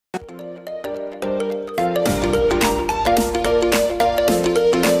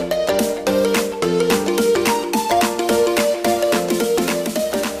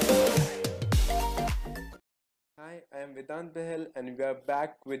are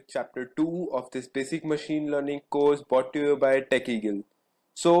back with chapter 2 of this basic machine learning course brought to you by Tech Eagle.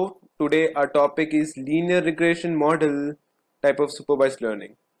 So, today our topic is linear regression model type of supervised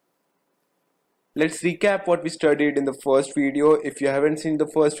learning. Let's recap what we studied in the first video. If you haven't seen the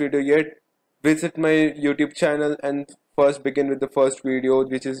first video yet, visit my YouTube channel and first begin with the first video,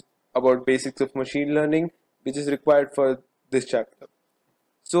 which is about basics of machine learning, which is required for this chapter.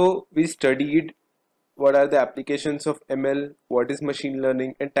 So, we studied what are the applications of ML, what is machine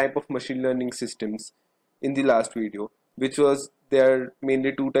learning, and type of machine learning systems in the last video, which was there are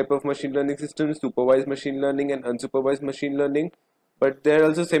mainly two type of machine learning systems: supervised machine learning and unsupervised machine learning. But there are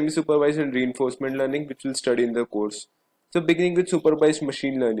also semi-supervised and reinforcement learning, which we'll study in the course. So beginning with supervised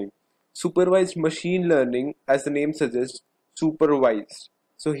machine learning. Supervised machine learning, as the name suggests, supervised.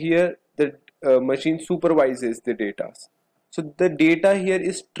 So here the machine supervises the data. So the data here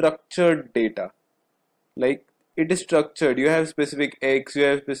is structured data. Like it is structured. You have specific X, you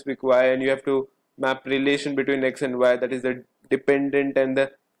have specific Y, and you have to map relation between X and Y, that is the dependent and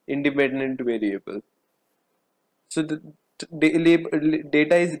the independent variable. So the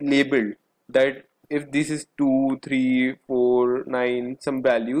data is labeled, that if this is 2, 3, 4, 9, some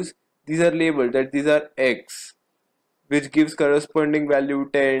values, these are labeled that these are X, which gives corresponding value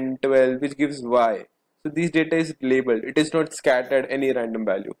 10, 12, which gives Y. So this data is labeled. It is not scattered any random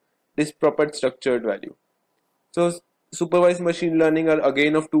value. It is proper structured value. So supervised machine learning are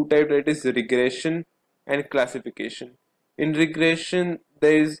again of two types, that is regression and classification. In regression,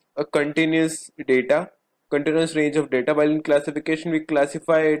 there is a continuous range of data, while in classification we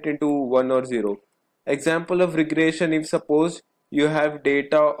classify it into 1 or 0. Example of regression: if suppose you have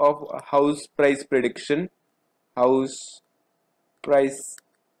data of house price prediction,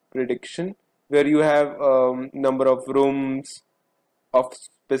 where you have number of rooms of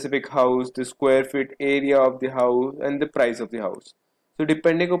specific house, the square feet area of the house, and the price of the house. So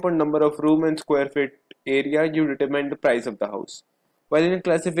depending upon number of room and square feet area, you determine the price of the house. While in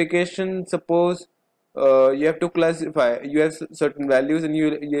classification, suppose you have to classify, you have certain values, and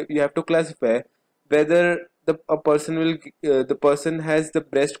you have to classify whether the person has the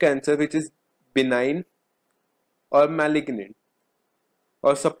breast cancer which is benign or malignant.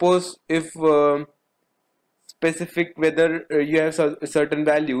 Or suppose if specific whether you have certain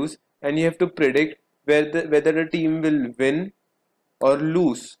values and you have to predict whether a team will win or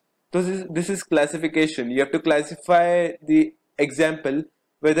lose. So this is classification. You have to classify the example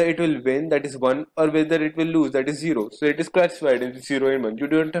whether it will win, that is 1, or whether it will lose, that is 0. So it is classified into 0 and 1. You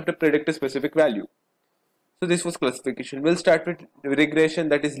don't have to predict a specific value. So this was classification. We'll start with regression,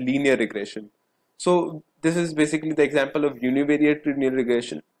 that is linear regression. So this is basically the example of univariate linear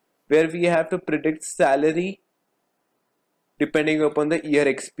regression, where we have to predict salary depending upon the year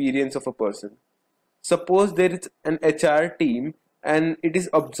experience of a person. Suppose there is an HR team and it is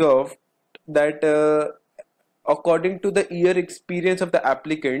observed that according to the year experience of the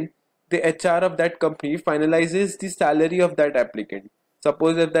applicant, the HR of that company finalizes the salary of that applicant.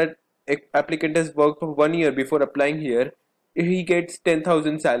 Suppose if that applicant has worked for 1 year before applying here, he gets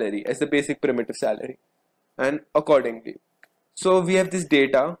 10,000 salary as the basic primitive salary, and accordingly. So we have this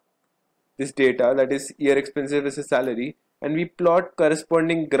data that is year expense versus salary, and we plot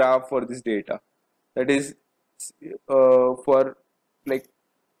corresponding graph for this data, that is for like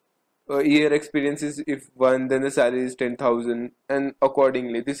year experience is if 1, then the salary is 10,000, and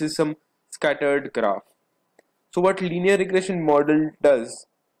accordingly this is some scattered graph. So what linear regression model does,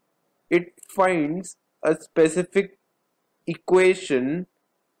 it finds a specific equation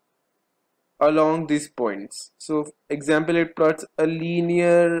along these points. So example, it plots a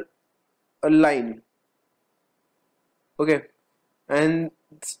line, okay, and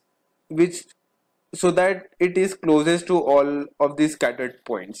which so that it is closest to all of these scattered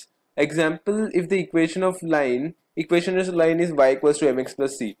points. Example, if the equation of line is y equals to mx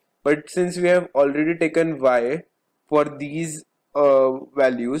plus c, but since we have already taken y for these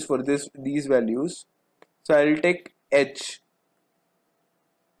values, these values, so I will take h,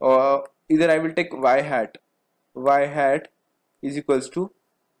 or either I will take y hat is equals to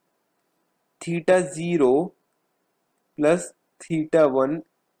theta 0 plus theta 1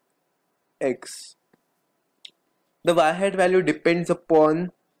 x. The y hat value depends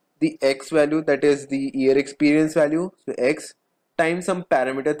upon the x value, that is the year experience value, so x times some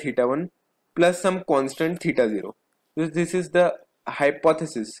parameter theta 1 plus some constant theta 0. So this is the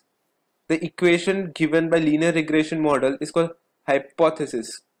hypothesis. The equation given by linear regression model is called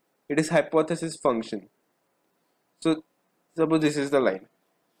hypothesis. It is hypothesis function. So suppose this is the line.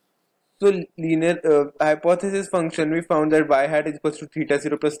 So linear hypothesis function, we found that y hat is equals to theta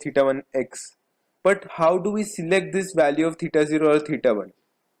 0 plus theta 1 x. But how do we select this value of theta 0 or theta 1?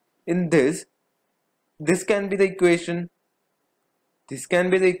 In this can be the equation, this can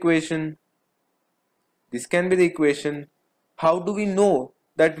be the equation, this can be the equation. How do we know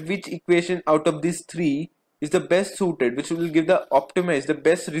that which equation out of these three is the best suited, which will give the optimized, the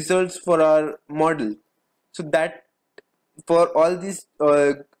best results for our model? So that for all these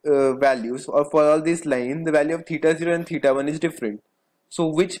values, or for all these lines, the value of theta 0 and theta 1 is different. So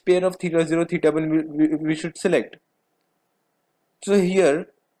which pair of theta 0, theta 1 we should select? So here,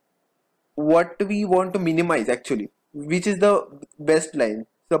 what we want to minimize actually, which is the best line?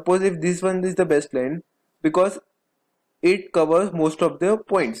 Suppose if this one is the best line, because it covers most of the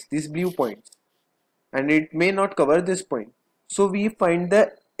points, these blue points, and it may not cover this point. So we find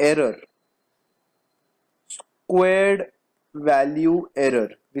the error, squared value error,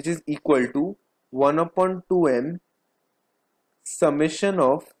 which is equal to 1 upon 2m summation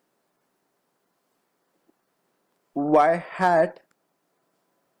of y hat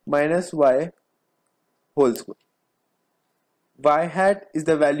minus y whole square. Y hat is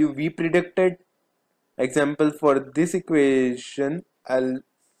the value we predicted. Example for this equation, I'll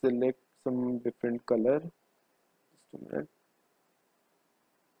select some different color. Just a minute.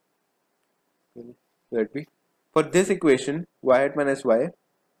 Let me. For this equation, y hat minus y,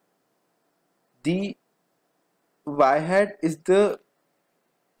 the y hat is the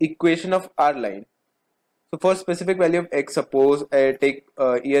equation of our line. So for specific value of x, suppose I take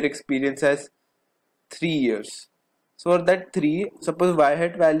year experience as 3 years. So for that 3, suppose y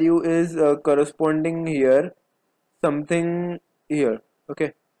hat value is corresponding here, something here,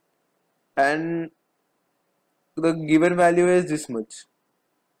 okay, and the given value is this much.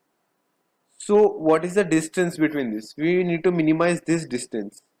 So what is the distance between this? We need to minimize this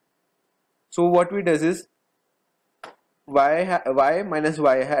distance. So what we does is y minus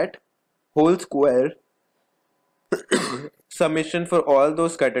y hat whole square summation for all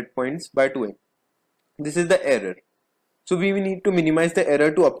those scattered points by 2m. This is the error. So we need to minimize the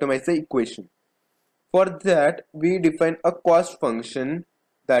error to optimize the equation. For that, we define a cost function,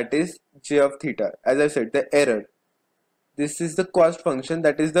 that is j of theta. As I said, the error. This is the cost function,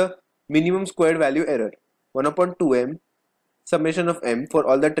 that is the minimum squared value error. 1 upon 2m summation of m for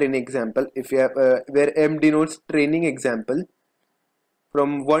all the training example. If you have where m denotes training example,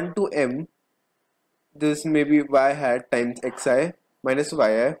 from 1 to m, this may be y hat times xi minus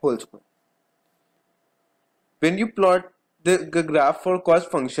yi whole square. When you plot the graph for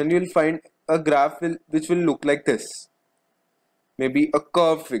cost function, you will find a graph which will look like this, maybe a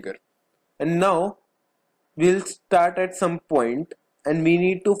curved figure. And now we'll start at some point and we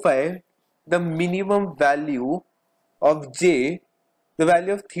need to find the minimum value of j, the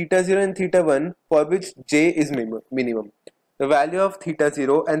value of theta 0 and theta 1 for which j is minimum, the value of theta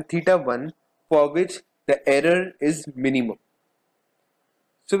 0 and theta 1 for which the error is minimum.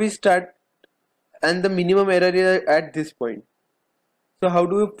 So we start, and the minimum error is at this point. So how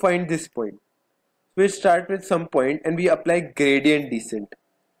do we find this point? We start with some point and we apply gradient descent.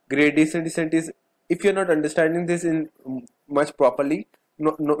 Gradient descent is, if you're not understanding this in much properly,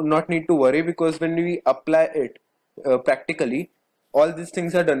 not need to worry, because when we apply it practically, all these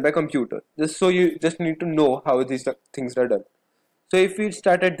things are done by computer. Just so you just need to know how these things are done. So if we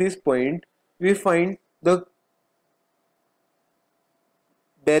start at this point, we find the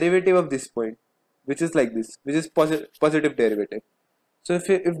derivative of this point, which is like this, which is positive derivative. So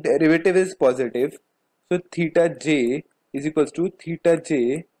if derivative is positive, so theta j is equals to theta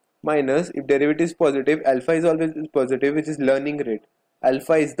j minus, if derivative is positive, alpha is always positive, which is learning rate.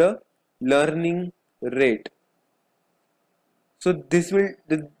 Alpha is the learning rate. So this will,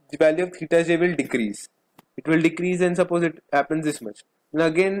 the value of theta j will decrease. It will decrease, and suppose it happens this much. And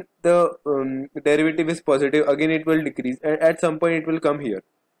again the derivative is positive, again it will decrease, and at some point it will come here.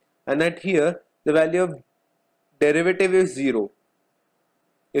 And at here the value of derivative is 0.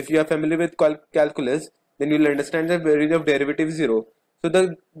 If you are familiar with calculus, then you will understand that value of derivative is 0. So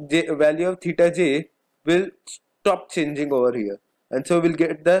the value of theta j will stop changing over here, and so we'll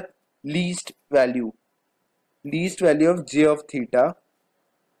get the least value of j of theta,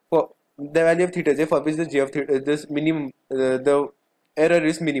 for the value of theta j for which the j of theta, this minimum, the error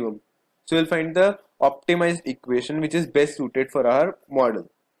is minimum. So we'll find the optimized equation which is best suited for our model.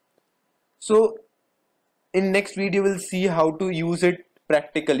 So in next video we'll see how to use it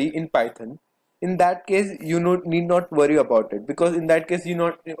practically in Python. In that case you need not worry about it, because in that case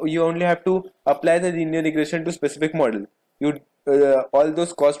you only have to apply the linear regression to specific model. You all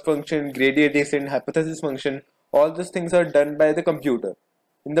those cost function, gradient descent, hypothesis function, all those things are done by the computer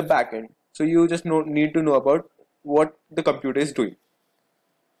in the back end. So you just need to know about what the computer is doing.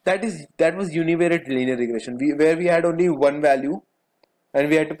 That was univariate linear regression, where we had only one value and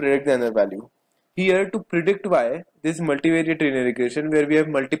we had to predict the other value. Here, to predict y, this is multivariate linear regression where we have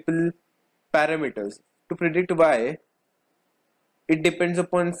multiple parameters. To predict y, it depends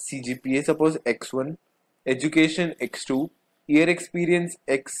upon CGPA, suppose x1, education x2, year experience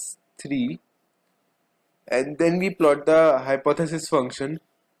x3, and then we plot the hypothesis function,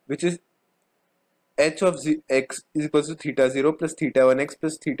 which is h of x is equal to theta 0 plus theta 1x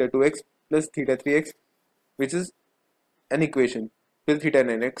plus theta 2x plus theta 3x, which is an equation till theta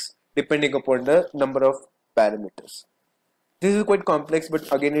 9x, depending upon the number of parameters. This is quite complex,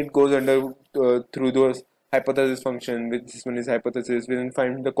 but again it goes under through those hypothesis function, which this one is hypothesis. We then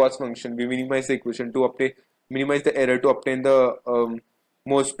find the cost function. We minimize the equation to minimize the error to obtain the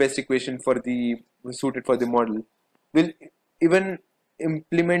most best equation for the suited for the model. We'll even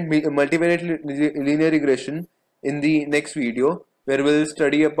implement multivariate linear regression in the next video, where we'll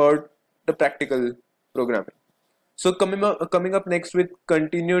study about the practical programming. So coming up next with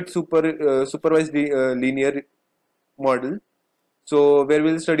continued supervised linear model. So where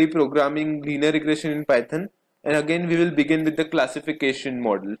we'll study programming linear regression in Python, and again we will begin with the classification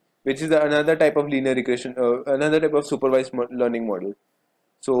model, which is another type of linear regression, another type of supervised learning model.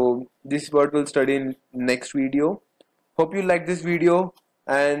 So this is what we'll study in next video. Hope you like this video,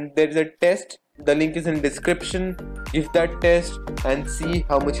 and there is a test. The link is in description. Give that test and see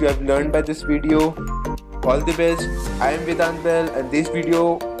how much you have learned by this video. All the best. I am Vedant Bell, and this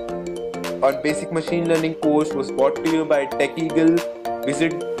video on basic machine learning course was brought to you by TechEagle.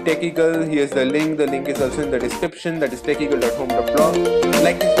 Visit TechEagle. Here's the link. The link is also in the description. That is techeagle.home.blog.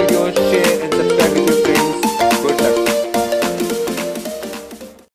 Like this video, share and subscribe with your friends. Good luck.